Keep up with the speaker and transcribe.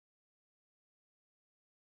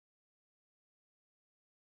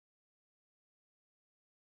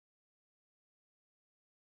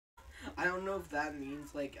I don't know if that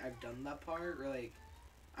means like I've done that part or like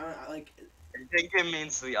I don't like. I think it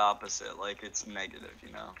means the opposite. Like it's negative,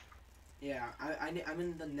 you know. Yeah, I'm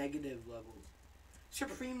in the negative levels.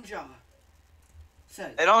 Supreme Jaw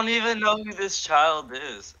says. I don't even know who this child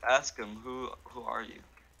is. Ask him who are you?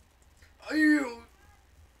 Are you?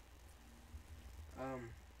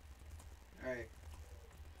 Alright.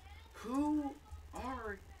 Who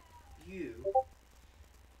are you?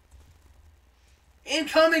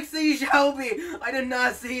 Incoming sea Shelby! I did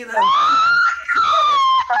not see them! I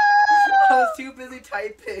was too busy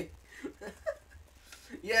typing.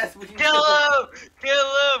 Yes, we can Kill him!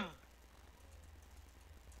 Kill him!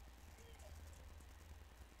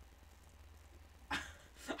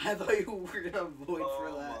 I thought you were gonna void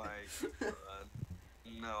for that. Oh my god.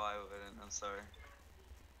 No, I wouldn't. I'm sorry.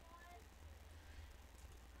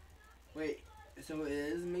 Wait, so it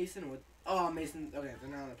is Mason with... Oh, Mason... Okay, they're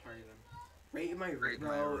not on the party then. Rate my... Rate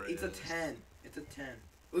Bro, my it's a wrist. 10. It's a 10.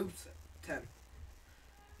 Oops. 10.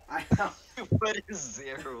 I Put a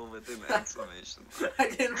 0 with an exclamation mark. I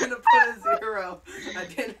didn't want to put a 0. I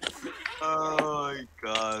didn't... Oh my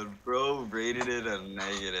god, bro rated it a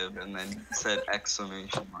negative and then said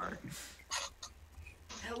exclamation mark.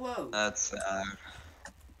 Hello. That's sad.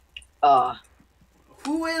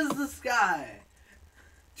 Who is this guy?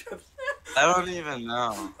 I don't even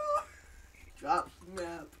know. Drop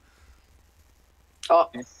map.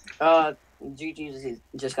 GG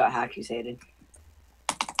just got accusated.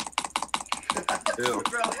 Ew.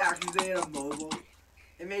 Bro, activated a mobile.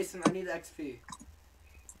 Hey Mason, I need XP.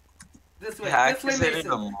 This way, Activated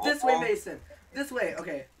Mason. a mobile? This way, Mason. This way.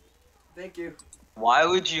 Okay. Thank you. Why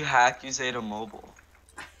would you accusate a mobile?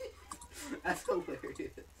 That's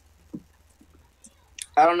hilarious.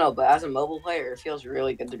 I don't know, but as a mobile player, it feels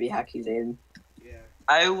really good to be accusated. Yeah.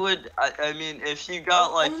 I mean, if you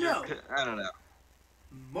got like your, no. I don't know.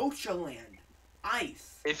 Mocha Land.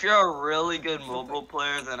 Ice. If you're a really good mobile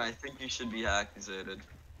player, then I think you should be accusated.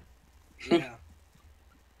 Yeah.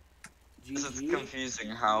 Because it's GG. confusing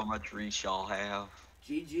how much reach y'all have.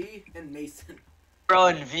 GG and Mason. Bro,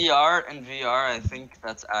 in VR, I think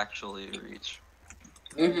that's actually reach.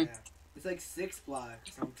 Oh, yeah. It's like 6 block.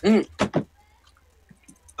 Something.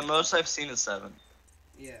 The most I've seen is 7.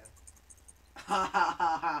 Yeah. Ha ha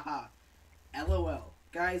ha ha ha. LOL.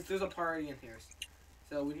 Guys, there's a party in here.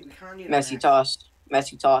 So we kind of need Messy toss.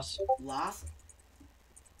 Messy toss. Los?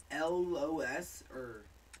 LOS? Or...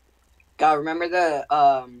 God, remember the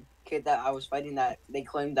kid that I was fighting that they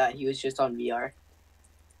claimed that he was just on VR?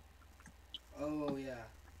 Oh, yeah.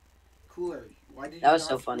 Cooler. Why did you That was not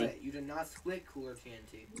so split? funny. You did not split Cooler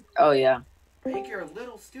TNT. Oh, yeah. I think you're a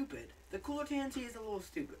little stupid. The Cooler TNT is a little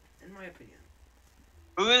stupid, in my opinion.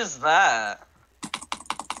 Who is that?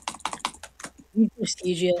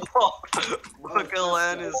 Prestige.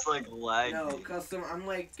 Bookalan is like lagging. No, custom. I'm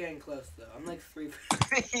like getting close though. I'm like 3.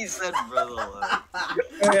 He said brother.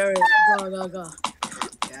 Alright, go.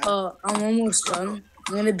 Yeah. I'm almost done.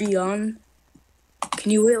 I'm gonna be on.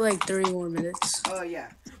 Can you wait like 30 more minutes? Oh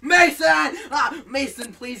yeah. Mason!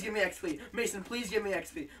 Mason, please give me XP. Mason, please give me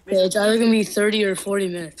XP. Mason, Yeah, it's either gonna be 30 or 40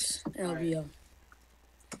 minutes. And I'll be on.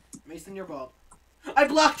 Mason, you're bald. I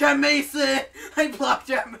blocked that Mason! I blocked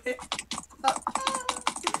that Mason!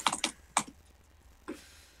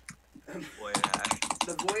 Boy, hack.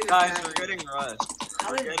 The void is Guys, hacking. we're getting rushed. How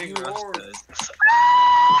We're did getting you rushed, roar? guys.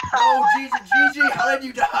 Oh, GG, how did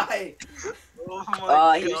you die? Oh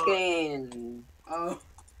my He was god. getting Oh.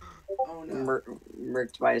 Oh no.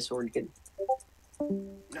 murked by a sword kid. No,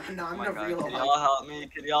 I'm Oh my gonna god, real can y'all hard. help me?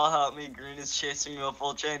 Can y'all help me? Green is chasing me with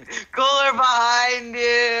full chain. Cooler behind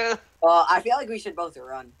you! I feel like we should both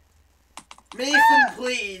run. Mason,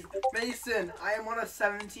 please! Mason, I am on a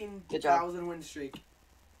 17,000 win streak.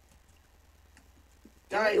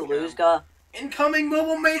 Did we Guys, lose, Gah? incoming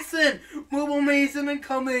Mobile Mason! Mobile Mason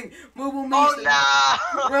incoming! Mobile Oh Mason!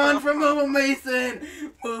 no! Run from Mobile Mason!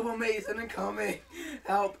 Mobile Mason incoming!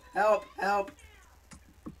 Help, help, help!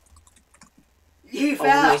 He Oh,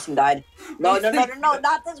 fell! Mason died. No,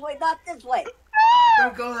 not this way, not this way.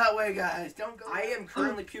 Don't go that way, guys. Don't go. I am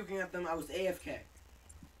currently puking at them. I was AFK.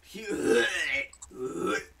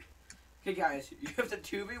 Okay, guys, you have to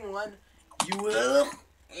 2v1. You will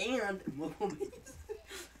and Mobile Mason.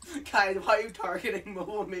 Guys, why are you targeting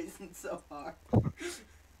Mobile Mason so hard?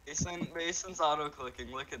 Mason's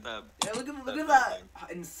auto-clicking. Look at that. Yeah, look at that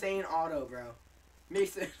insane auto, bro.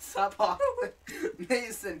 Mason, stop autoing.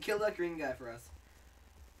 Mason, kill that green guy for us.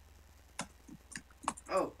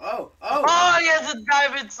 Oh. Oh, he has a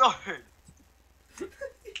diamond sword!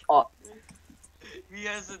 Oh. He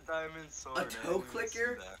has a diamond sword. A I toe didn't even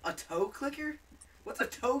clicker? see that. A toe clicker? What's a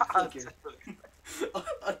toe clicker?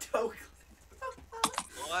 A toe clicker.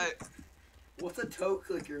 What? What's a toe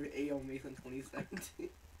clicker in AO Mason 2017?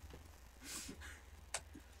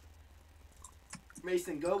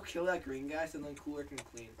 Mason, go kill that green guy so then Cooler can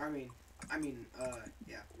clean.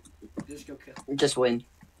 Yeah. Just go kill. Just win.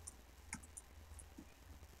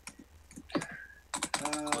 He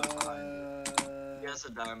has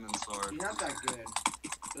a diamond sword. He's not that good.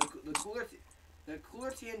 The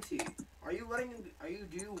cooler TNT. Do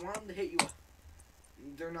you want them to hit you?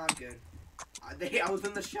 They're not good. I was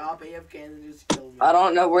in the shop AFK and they just killed me. I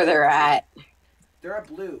don't know where they're at. They're at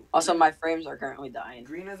blue. Also, my frames are currently dying.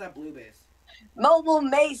 Green is at blue base. Mobile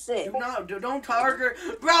Mason! Don't target.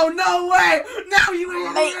 Bro, no way! No,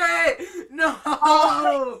 you idiot! No!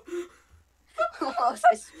 What was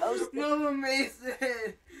I supposed to? No, Mason!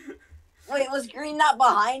 Wait, was green not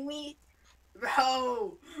behind me?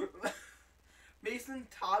 Bro! Mason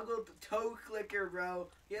toggled the toe clicker, bro.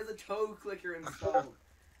 He has a toe clicker installed.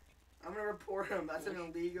 I'm gonna report him. That's an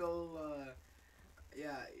illegal,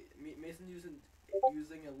 yeah, Mason using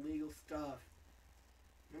illegal stuff.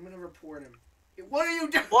 I'm gonna report him. What are you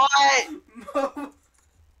doing? What?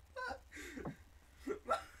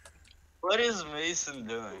 What is Mason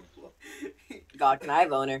doing? God, can I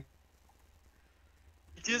have owner?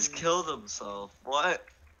 He just killed himself. What?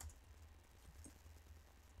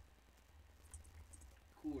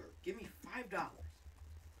 Cooler. Give me $5.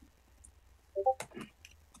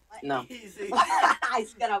 No. Easy. I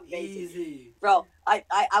spit out Mason. Easy. Bro, I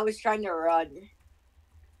was trying to run.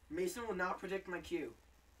 Mason will not predict my Q.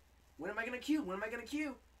 When am I gonna Q? When am I gonna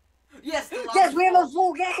Q? Yes! Yes, we have a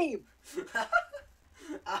full game!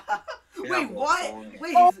 Wait, what?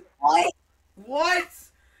 Wait, Oh, he's... what? What?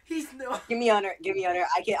 He's no... Give me honor.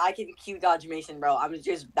 I can Q dodge Mason, bro. I'm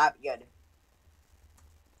just that good.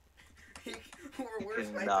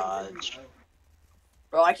 Where's my Dodge.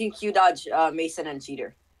 Bro, I can Q dodge Mason and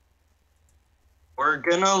Cheater. We're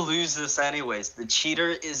gonna lose this anyways. The cheater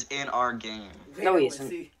is in our game. No, he isn't.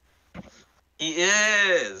 He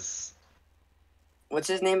is. What's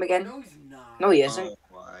his name again? No, he's not. No, he isn't.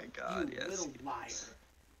 Oh my god, You yes. little liar.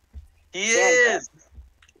 He is.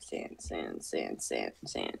 Sand.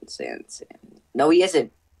 No, he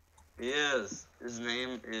isn't. He is. His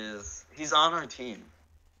name is. He's on our team.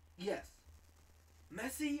 Yes.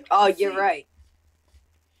 Messi. Oh, Messi. you're right.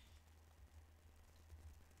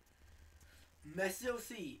 Messi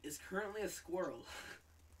OC is currently a squirrel.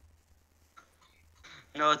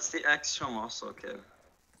 No, it's the extra muscle kid.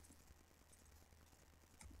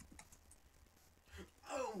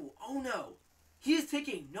 Oh no. He is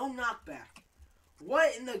taking no knockback.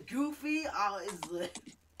 What in the goofy is this?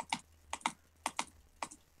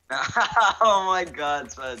 Oh my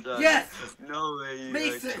god, Spencer. Yes! No way you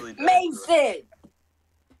Mason! actually did Mason!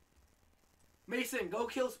 Mason, go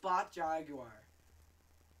kill Spot Jaguar.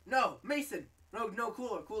 No, Mason! No,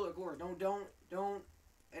 cooler. Don't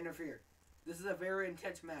interfere. This is a very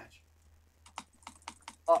intense match.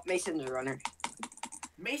 Oh, Mason's a runner.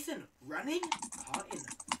 Mason running? Caught in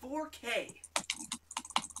 4K.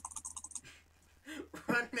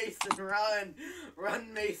 Run, Mason, run!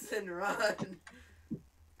 Run, Mason, run!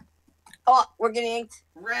 Oh, we're getting inked.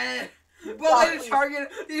 Red! Boy, target!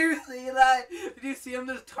 Did you see that? Did you see him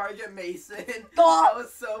just target Mason? Oh. That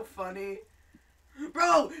was so funny.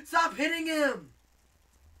 Bro, stop hitting him!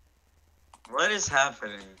 What is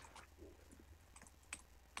happening?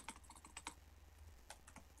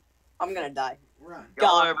 I'm gonna die. Run.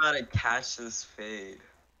 Y'all are about to catch this fade.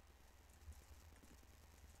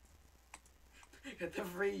 Get the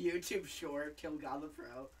free YouTube short, kill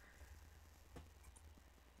Gahthepro.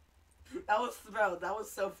 That was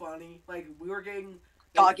so funny. Like, we were getting...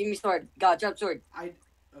 God, give me sword. God, jump sword.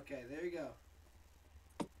 Okay, there you go.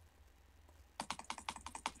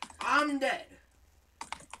 I'm dead.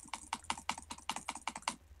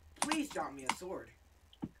 Please drop me a sword.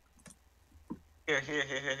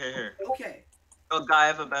 Here. Okay. Oh, guy, I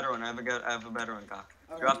have a better one. I have a better one, guy.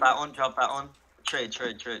 Okay. Drop that one. Trade.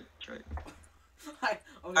 Okay,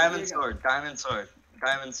 Diamond here you go.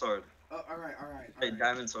 sword. Oh, alright. Trade,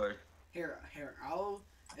 diamond sword. Here, I'll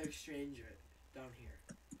exchange it down here.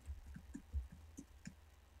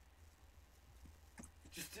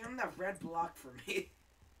 Just stand on that red block for me.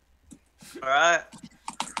 Alright.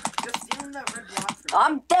 Just stand on that red block for me.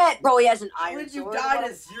 I'm dead, bro. He has an How iron did you sword. die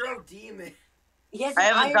to zero demon? He has I an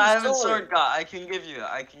have a iron diamond sword. sword, guy. I can give you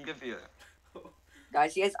it.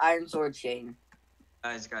 Guys, he has iron sword chain.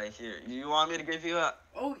 Guys, guy, here. You want me to give you a...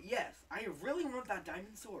 Oh, yes. I really want that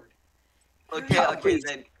diamond sword. Okay, please.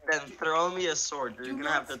 then throw me a sword. You're Do gonna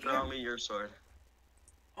not have to scare throw me. me your sword.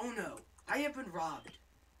 Oh, no. I have been robbed.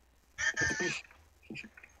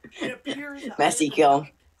 It appears that I have Messy been kill.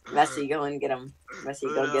 robbed. Messi, go and get him. Messi,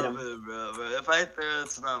 go get him. Bro, but if I throw,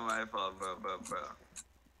 it's not my fault, bro.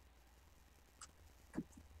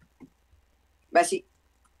 Messi.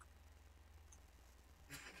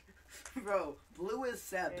 Bro, blue is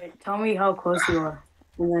Seb. Tell me how close you are,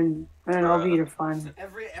 and then I'll be your final.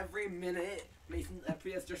 Every minute, Mason's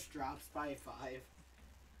FPS just drops by 5.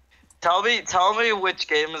 Tell me which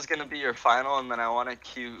game is gonna be your final, and then I want to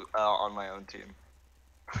queue on my own team.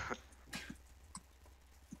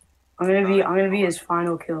 I'm gonna be his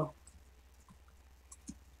final kill.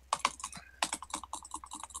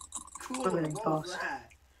 Cool. Look at What him was toss. that?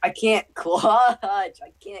 I can't clutch.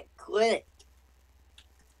 I can't quit.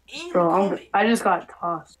 Bro, I just got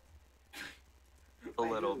tossed. A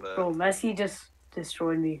little bit. Bro, Messi just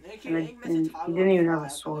destroyed me, I think and Messi he toggled didn't even fly, have a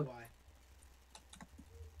that's sword. probably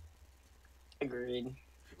Agreed.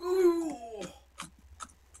 why. Ooh.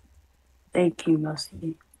 Thank you,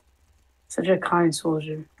 Messi. Such a kind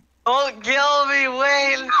soldier. Don't kill me, Wayne!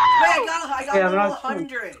 Wait, I got Yeah, I'm level not-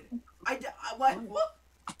 100. What?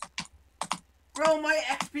 Bro, my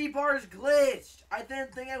XP bar is glitched. I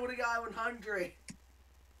didn't think I would have got 100.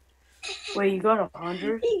 Wait, you got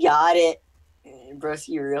 100? He got it. Bruce,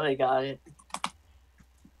 you really got it.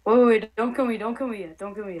 Wait, don't kill me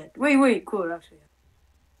yet. Wait, cool, actually.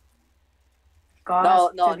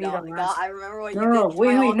 God, No. to be the God, last. I remember what you No, did to my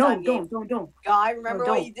wait, no, all-time game. don't. God, I remember No,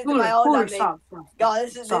 what don't. you did to Cooler, my all-time Cooler, game. stop. God,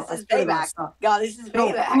 this is Stop, I payback. swear to God, stop. God, this is No,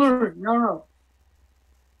 payback. Cooler, no.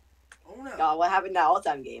 Oh no. God, what happened that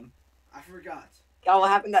all-time game? I forgot. God, what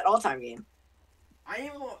happened that all-time game? I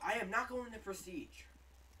am not going to prestige.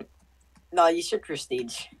 No, you should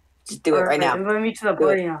prestige. Just do it right Alright, now. Invite me to the Do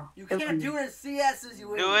party now. You can't do it in CS as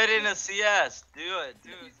you Do it in a CS. Do it.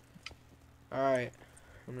 Alright.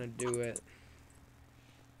 I'm gonna do it.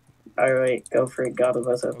 Alright, go for it, God of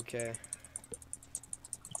us. Okay.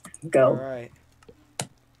 Go. Alright.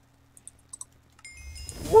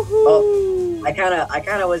 Oh, I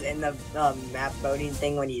kinda was in the map voting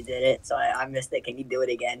thing when you did it, so I missed it. Can you do it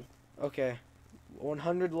again? Okay.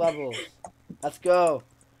 100 levels. Let's go.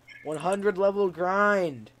 100 level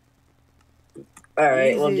grind.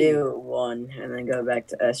 Alright, we'll Easy. do 1 and then go back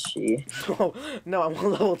to SG. No, I'm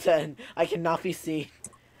on level 10. I cannot be seen.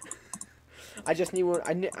 I just need one.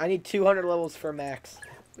 I need 200 levels for max.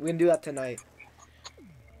 We can do that tonight.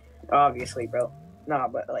 Obviously, bro. Nah,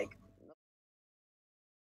 but like